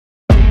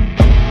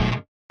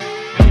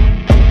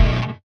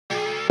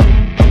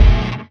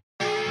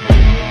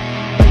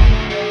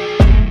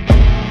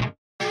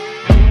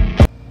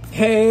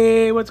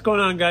Hey, what's going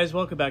on, guys?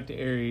 Welcome back to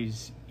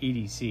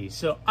AriesEDC.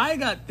 So I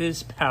got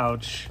this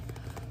pouch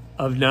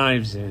of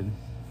knives in.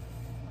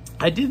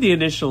 I did the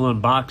initial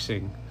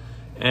unboxing,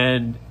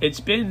 and it's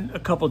been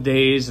a couple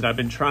days and I've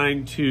been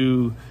trying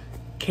to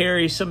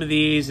carry some of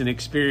these and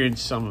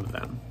experience some of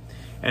them.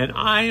 And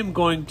I am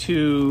going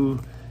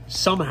to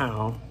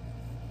somehow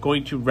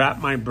wrap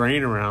my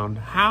brain around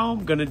how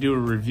I'm going to do a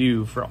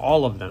review for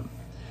all of them.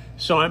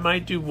 So I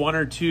might do one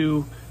or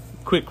two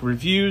quick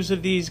reviews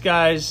of these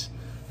guys.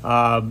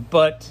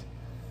 But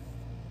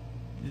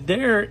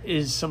there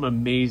is some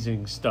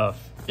amazing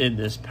stuff in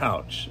this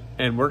pouch,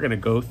 and we're going to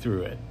go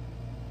through it.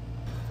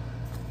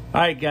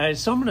 All right, guys,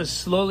 so I'm going to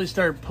slowly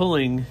start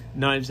pulling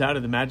knives out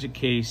of the magic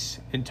case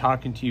and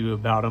talking to you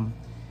about them.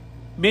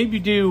 Maybe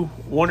do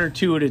one or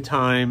two at a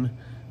time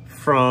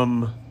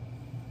for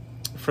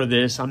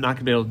this. I'm not going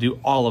to be able to do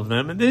all of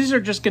them, and these are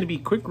just going to be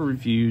quick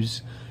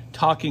reviews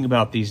talking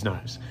about these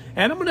knives.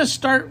 And I'm going to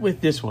start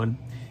with this one.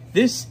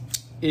 This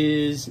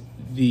is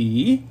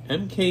the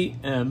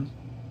MKM,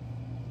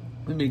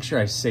 let me make sure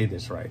I say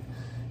this right,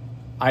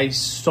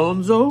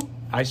 AriesEDC.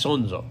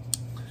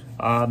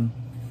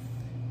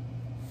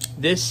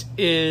 This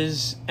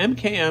is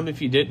MKM,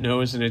 if you didn't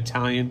know, is an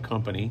Italian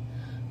company.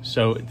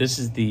 So this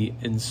is the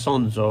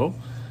AriesEDC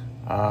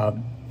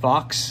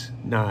Vox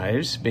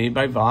knives, made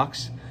by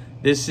Vox.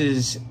 This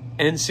is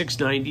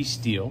N690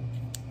 steel.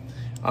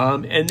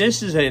 And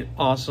this is an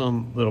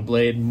awesome little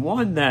blade, and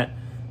one that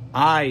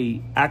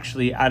I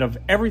actually, out of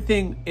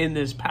everything in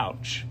this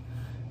pouch,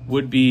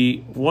 would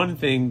be one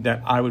thing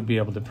that I would be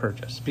able to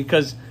purchase,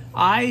 because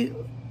I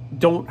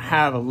don't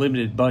have a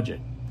limited budget.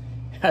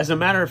 As a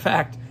matter of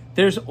fact,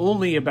 there's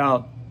only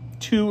about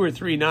 2 or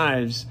 3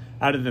 knives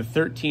out of the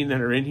 13 that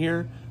are in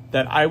here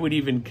that I would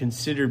even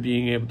consider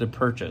being able to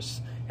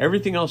purchase.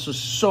 Everything else is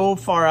so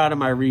far out of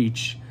my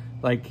reach,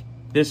 like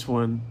this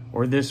one,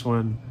 or this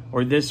one,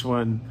 or this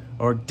one,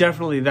 or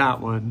definitely that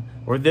one,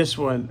 or this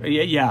one.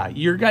 Yeah,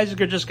 you guys are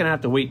just gonna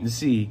have to wait and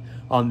see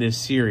on this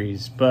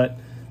series. But,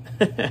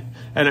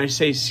 and I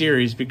say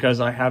series because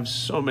I have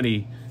so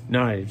many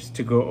knives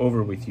to go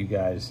over with you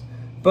guys.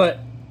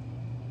 But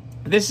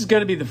this is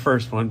gonna be the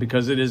first one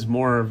because it is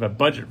more of a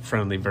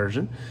budget-friendly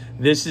version.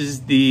 This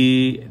is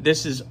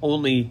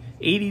only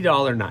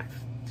 $80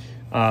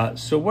 knife.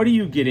 So what are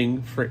you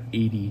getting for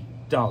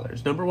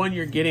 $80? Number one,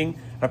 you're getting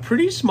a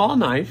pretty small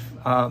knife.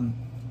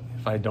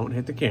 If I don't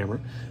hit the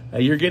camera,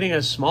 you're getting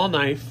a small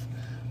knife,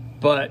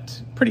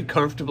 but pretty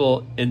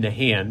comfortable in the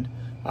hand.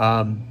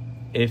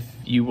 If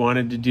you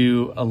wanted to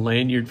do a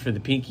lanyard for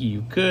the pinky,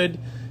 you could.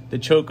 The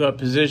choke up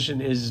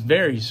position is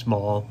very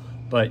small,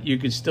 but you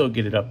could still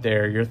get it up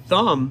there. Your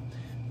thumb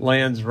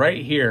lands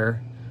right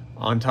here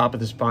on top of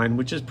the spine,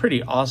 which is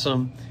pretty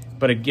awesome.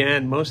 But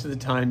again, most of the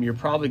time you're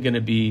probably going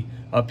to be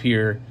up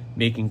here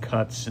making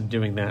cuts and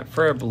doing that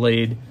for a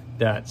blade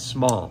that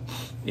small.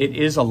 It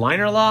is a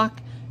liner lock.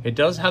 It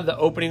does have the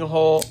opening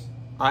hole.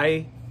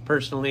 I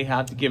personally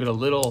have to give it a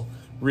little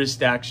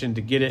wrist action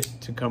to get it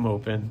to come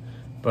open,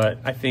 but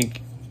I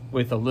think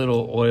with a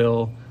little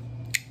oil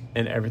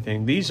and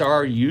everything, these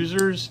are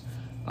users.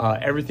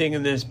 Everything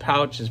in this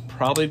pouch has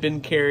probably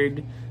been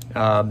carried,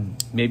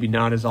 maybe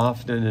not as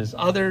often as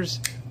others,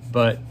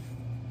 but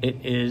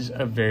it is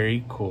a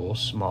very cool,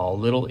 small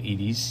little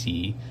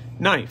EDC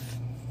knife.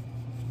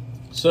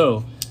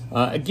 So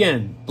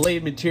again,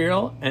 blade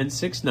material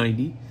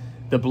N690.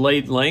 The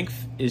blade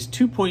length is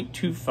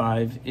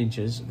 2.25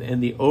 inches,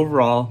 and the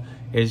overall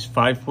is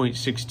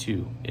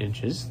 5.62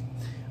 inches.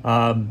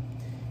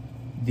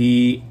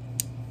 The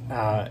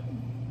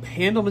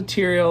handle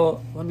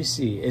material, let me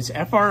see, it's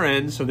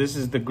FRN, so this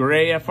is the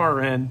gray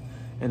FRN,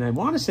 and I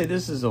want to say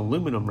this is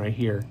aluminum right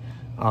here.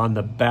 On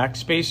the back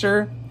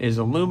spacer is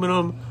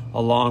aluminum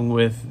along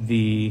with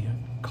the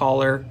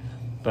collar,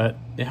 but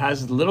it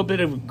has a little bit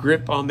of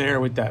grip on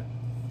there with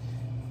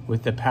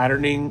the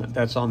patterning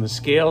that's on the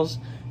scales.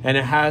 And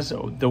it has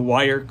the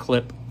wire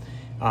clip.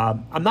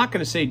 I'm not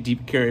going to say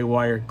deep carry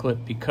wire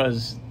clip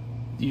because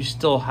you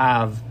still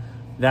have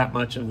that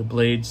much of the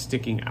blade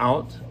sticking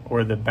out,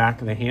 or the back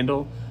of the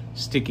handle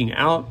sticking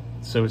out.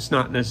 So it's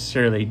not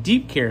necessarily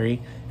deep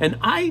carry. And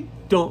I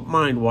don't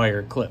mind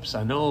wire clips.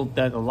 I know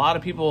that a lot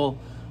of people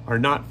are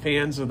not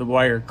fans of the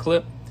wire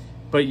clip,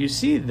 but you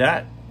see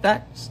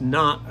that's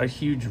not a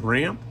huge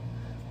ramp.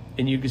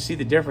 And you can see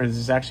the difference.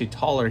 It's actually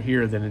taller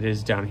here than it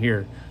is down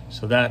here.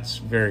 So that's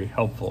very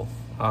helpful.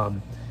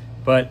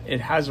 But it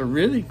has a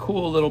really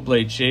cool little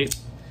blade shape.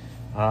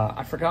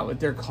 I forgot what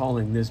they're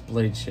calling this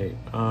blade shape.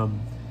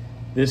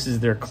 This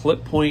is their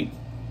clip point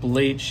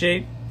blade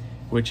shape,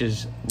 which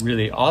is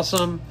really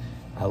awesome.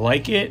 I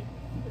like it,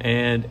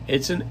 and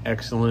it's an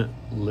excellent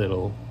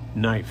little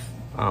knife.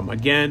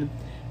 Again,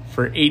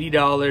 for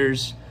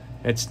 $80,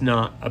 it's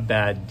not a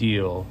bad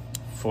deal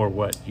for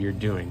what you're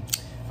doing.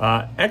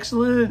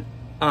 Excellent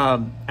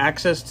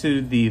access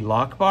to the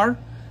lock bar.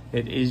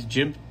 It is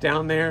jimped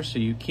down there, so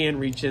you can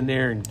reach in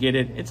there and get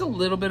it. It's a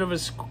little bit of a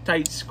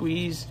tight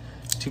squeeze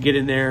to get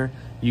in there.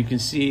 You can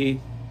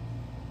see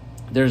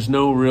there's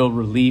no real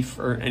relief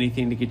or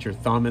anything to get your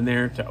thumb in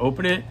there to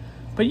open it,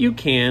 but you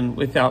can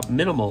without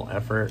minimal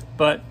effort,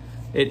 but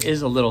it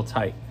is a little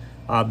tight.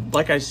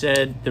 Like I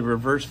said, the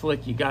reverse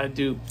flick, you got to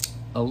do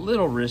a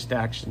little wrist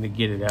action to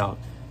get it out,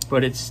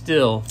 but it's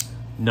still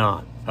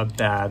not a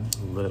bad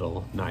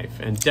little knife,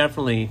 and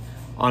definitely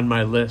on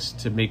my list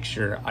to make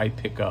sure I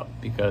pick up,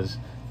 because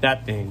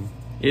that thing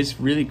is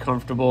really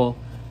comfortable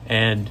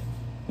and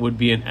would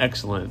be an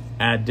excellent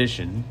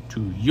addition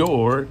to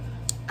your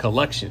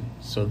collection.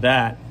 So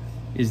that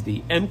is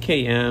the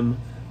MKM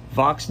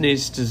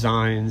Voxnace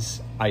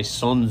Designs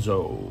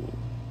Isonzo.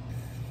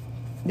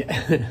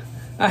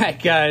 All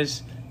right,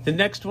 guys, the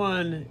next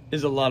one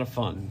is a lot of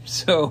fun.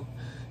 So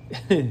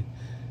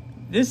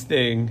this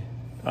thing,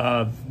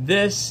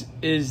 this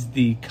is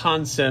the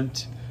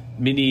Concept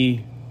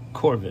Mini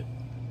Corvette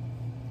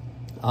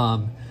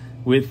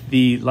with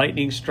the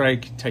Lightning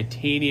Strike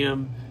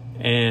Titanium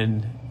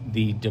and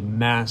the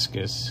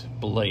Damascus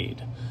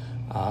blade.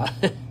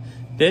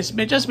 This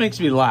just makes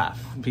me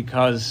laugh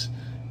because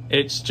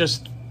it's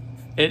just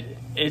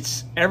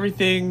it's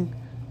everything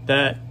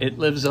that it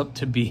lives up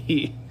to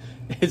be.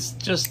 It's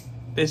just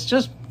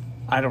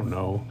I don't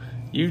know.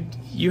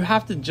 You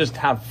have to just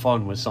have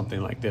fun with something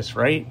like this,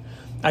 right?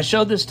 I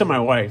showed this to my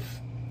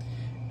wife,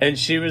 and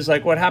she was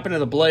like, "What happened to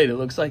the blade? It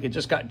looks like it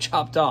just got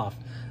chopped off."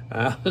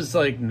 I was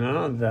like,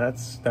 "No,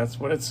 that's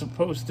what it's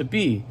supposed to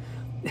be."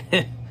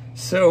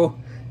 So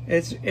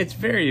it's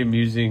very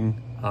amusing,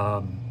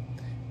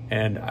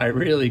 and I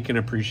really can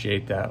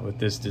appreciate that with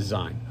this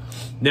design.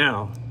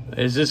 Now,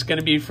 is this going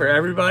to be for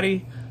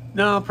everybody?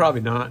 No,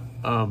 probably not.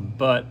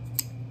 But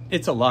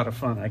it's a lot of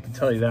fun, I can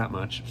tell you that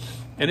much.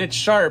 And it's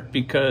sharp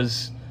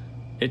because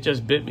it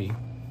just bit me.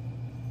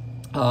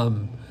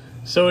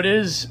 So it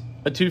is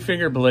a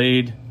 2-finger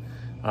blade.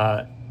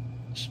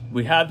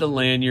 We have the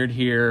lanyard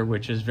here,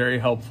 which is very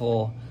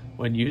helpful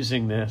when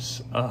using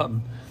this.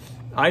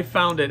 I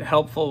found it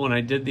helpful when I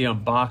did the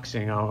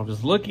unboxing. I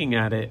was looking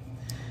at it,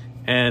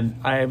 and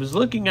I was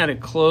looking at it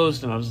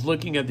closed, and I was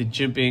looking at the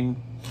jimping,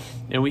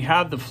 and we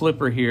have the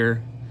flipper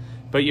here,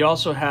 but you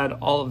also had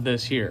all of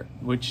this here,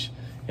 which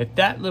if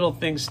that little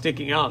thing's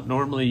sticking out,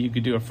 normally you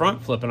could do a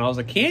front flip. And I was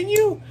like, can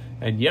you?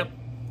 And yep,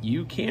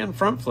 you can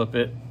front flip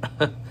it,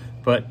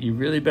 but you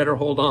really better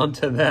hold on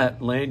to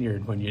that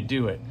lanyard when you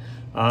do it.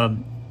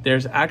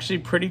 There's actually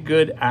pretty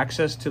good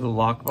access to the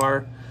lock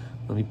bar.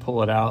 Let me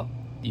pull it out.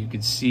 You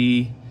can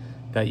see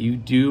that you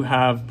do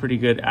have pretty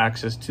good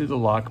access to the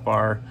lock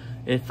bar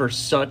for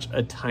such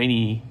a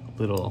tiny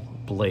little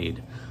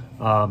blade.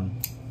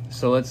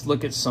 So let's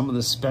look at some of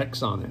the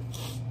specs on it.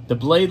 The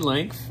blade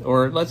length,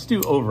 or let's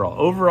do overall.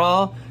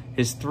 Overall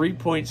is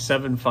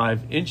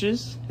 3.75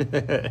 inches.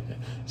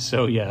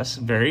 So yes,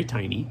 very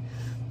tiny.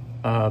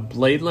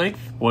 Blade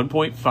length,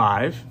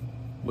 1.5,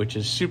 which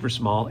is super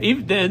small.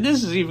 And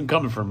this is even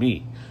coming from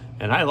me.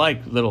 And I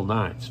like little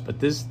knives, but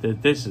this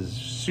is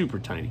super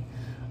tiny.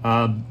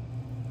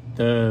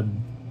 The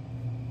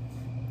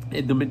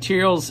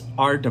materials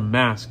are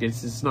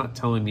Damascus. It's not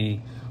telling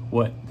me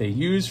what they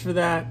use for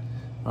that.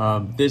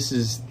 This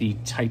is the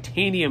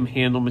titanium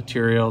handle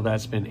material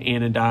that's been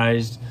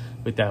anodized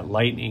with that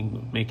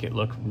lightning, make it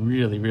look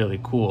really, really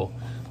cool.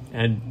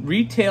 And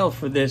retail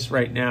for this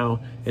right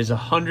now is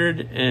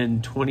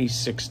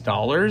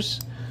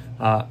 $126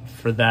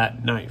 for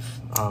that knife.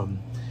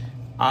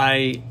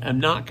 I am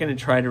not going to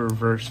try to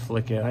reverse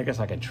flick it. I guess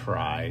I could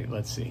try.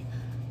 Let's see.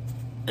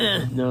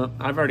 No,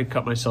 I've already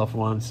cut myself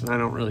once, and I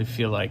don't really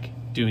feel like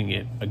doing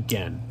it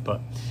again.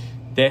 But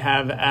they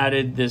have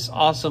added this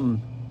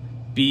awesome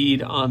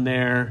bead on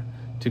there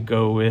to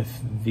go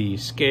with the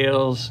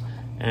scales,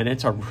 and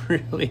it's a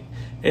really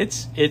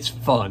it's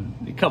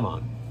fun. Come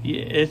on,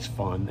 it's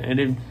fun.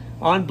 And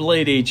on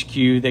Blade HQ,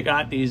 they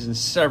got these in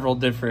several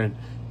different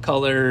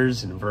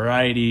colors and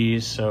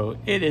varieties, so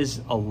it is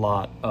a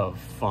lot of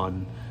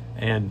fun,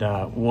 and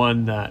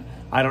one that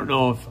I don't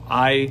know if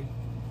I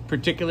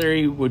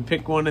particularly would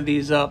pick one of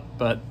these up,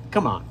 but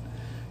come on,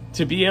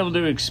 to be able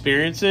to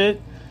experience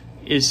it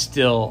is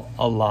still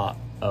a lot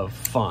of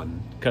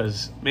fun.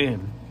 Because,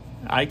 man,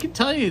 I can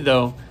tell you,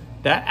 though,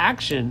 that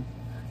action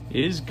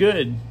is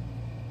good.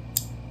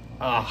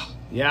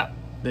 Yeah,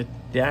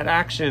 that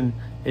action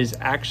is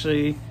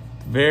actually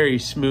very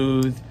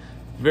smooth,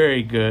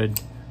 very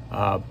good.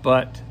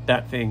 But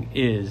that thing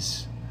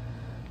is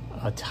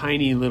a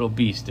tiny little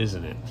beast,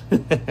 isn't it?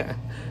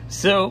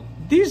 So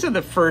these are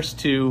the first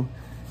two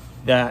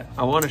that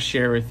I want to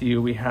share with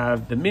you. We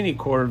have the Mini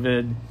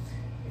Corvette,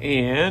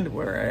 and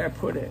where did I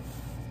put it?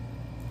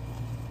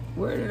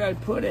 Where did I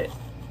put it?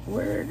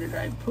 Where did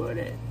I put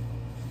it?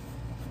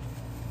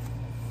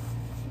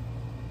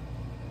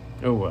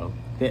 Oh well.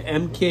 The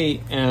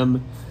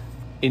MKM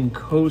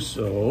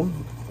Incoso.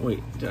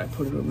 Wait, did I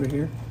put it over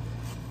here?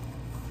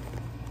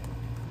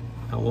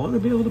 I want to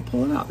be able to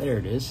pull it out. There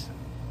it is.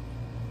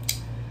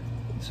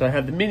 So I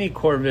have the Mini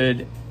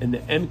Corvette and the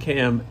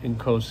MKM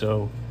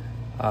Incoso.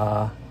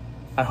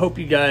 I hope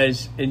you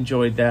guys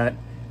enjoyed that.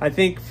 I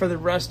think for the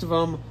rest of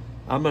them,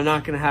 I'm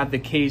not going to have the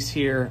case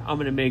here. I'm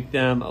going to make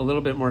them a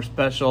little bit more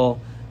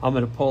special. I'm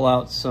going to pull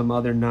out some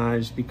other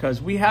knives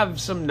because we have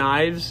some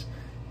knives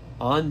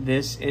on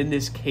this in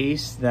this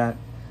case that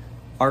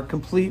are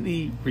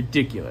completely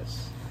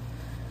ridiculous.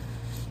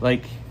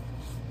 Like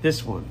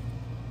this one.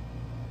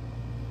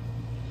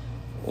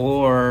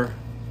 Or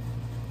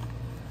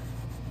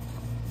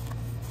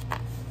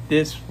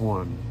this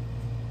one.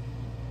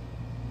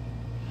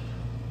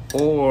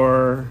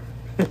 Or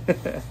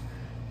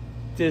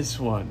this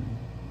one.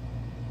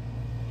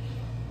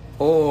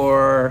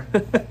 Or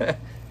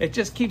it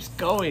just keeps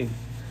going.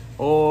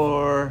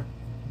 Or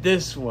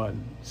this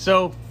one.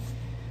 So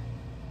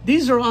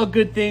these are all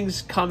good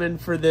things coming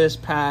for this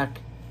pack.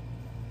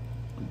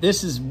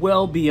 This is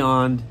well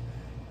beyond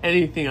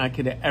anything I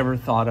could have ever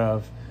thought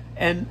of.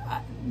 And,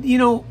 you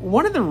know,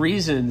 one of the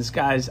reasons,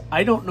 guys,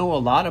 I don't know a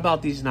lot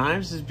about these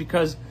knives is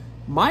because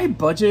my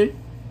budget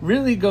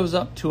really goes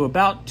up to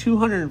about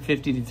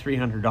 $250 to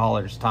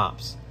 $300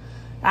 tops.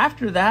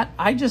 After that,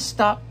 I just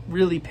stopped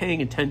really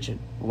paying attention.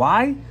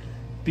 Why?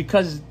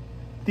 Because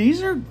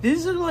these are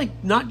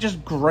like not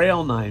just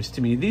Grail knives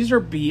to me. These are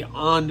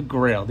beyond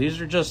Grail.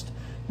 These are just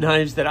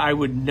knives that I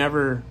would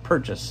never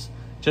purchase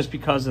just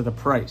because of the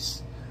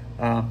price.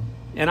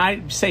 And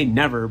I say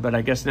never, but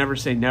I guess never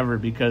say never,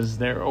 because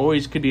there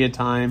always could be a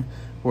time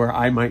where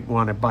I might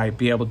want to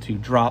be able to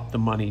drop the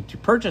money to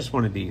purchase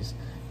one of these.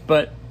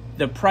 But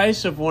the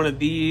price of one of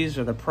these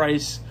or the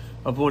price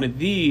of one of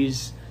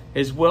these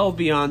is well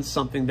beyond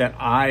something that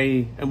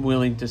I am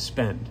willing to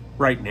spend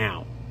right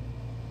now.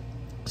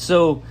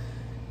 So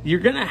you're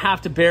going to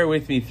have to bear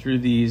with me through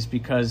these,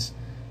 because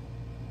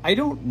I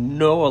don't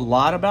know a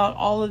lot about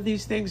all of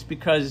these things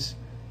because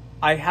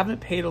I haven't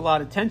paid a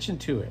lot of attention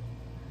to it.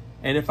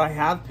 And if I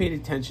have paid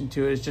attention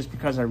to it, it's just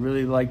because I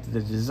really liked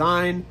the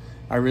design,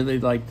 I really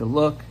liked the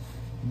look.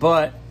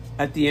 But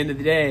at the end of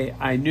the day,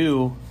 I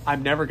knew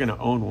I'm never going to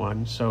own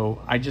one,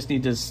 so I just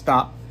need to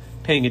stop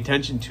paying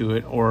attention to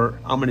it, or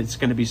it's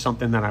going to be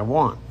something that I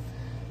want.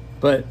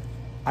 But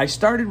I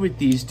started with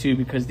these two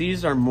because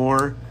these are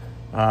more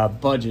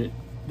budget.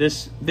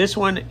 This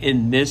one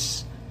in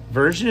this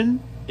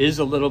version is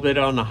a little bit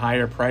on the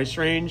higher price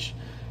range.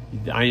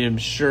 I am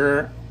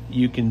sure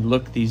you can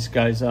look these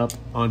guys up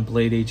on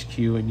Blade HQ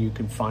and you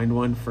can find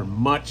one for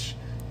much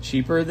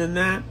cheaper than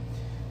that.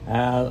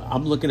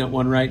 I'm looking at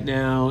one right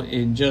now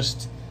in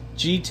just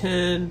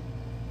G10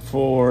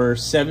 for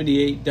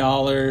 $78,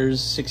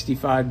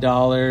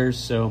 $65.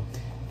 So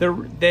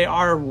they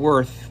are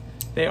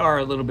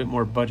a little bit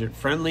more budget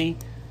friendly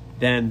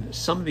than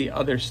some of the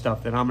other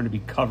stuff that I'm going to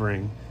be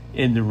covering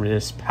in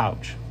this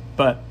pouch.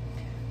 But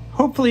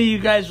hopefully you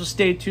guys will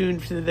stay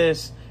tuned for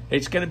this.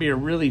 It's going to be a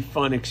really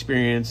fun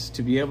experience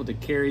to be able to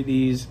carry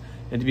these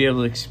and to be able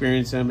to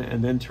experience them,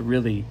 and then to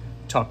really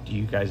talk to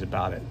you guys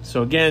about it.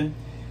 So again,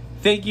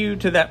 thank you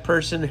to that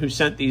person who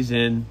sent these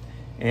in,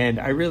 and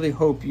I really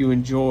hope you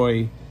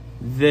enjoy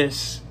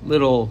this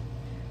little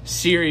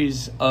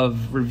series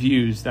of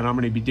reviews that I'm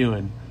going to be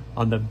doing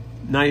on the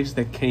knives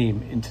that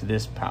came into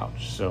this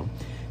pouch. So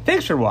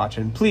thanks for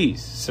watching.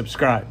 Please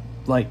subscribe,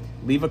 like,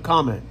 leave a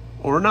comment,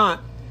 or not.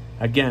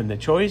 Again, the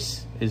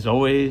choice is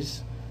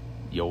always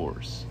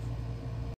yours.